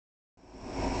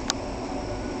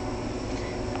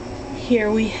Here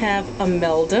we have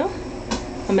Imelda.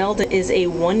 Imelda is a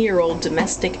 1-year-old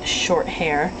domestic short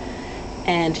hair,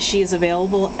 and she is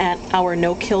available at our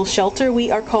no-kill shelter.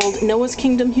 We are called Noah's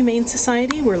Kingdom Humane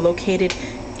Society. We're located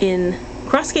in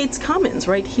Crossgates Commons,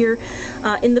 right here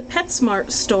in the PetSmart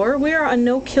store. We are a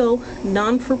no-kill,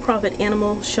 non-for-profit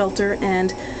animal shelter,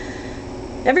 and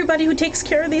everybody who takes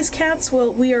care of these cats,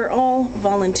 well, we are all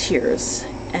volunteers.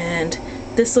 And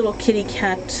this little kitty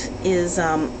cat is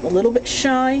a little bit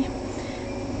shy,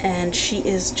 and she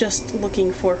is just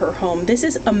looking for her home. This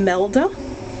is Imelda,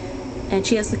 and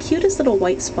she has the cutest little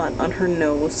white spot on her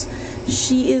nose.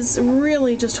 She is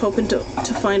really just hoping to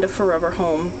find a forever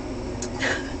home.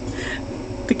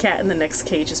 The cat in the next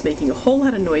cage is making a whole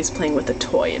lot of noise playing with a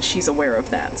toy, and she's aware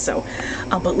of that. So,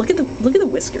 but look at the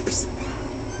whiskers.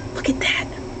 Look at that.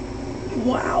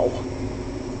 Wow.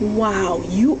 Wow,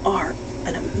 you are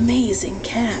an amazing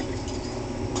cat.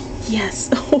 Yes.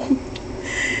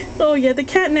 Oh yeah, the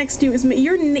cat next to you is me.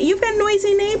 You've got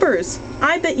noisy neighbors.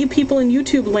 I bet you people in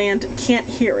YouTube land can't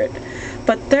hear it.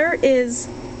 But there is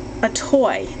a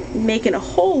toy making a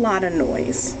whole lot of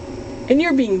noise. And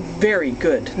you're being very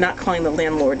good, not calling the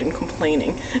landlord and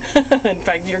complaining. In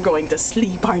fact, you're going to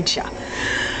sleep, aren't you?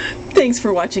 Thanks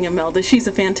for watching Imelda. She's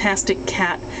a fantastic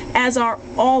cat, as are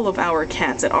all of our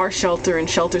cats at our shelter and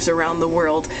shelters around the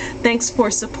world. Thanks for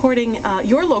supporting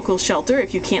your local shelter.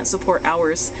 If you can't support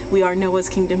ours, we are Noah's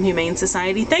Kingdom Humane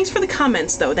Society. Thanks for the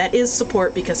comments, though. That is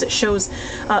support, because it shows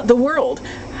the world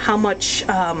how much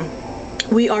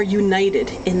we are united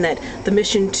in that the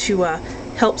mission to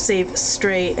help save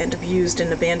stray and abused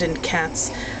and abandoned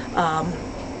cats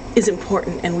is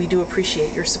important, and we do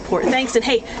appreciate your support. Thanks, and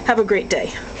hey, have a great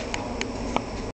day.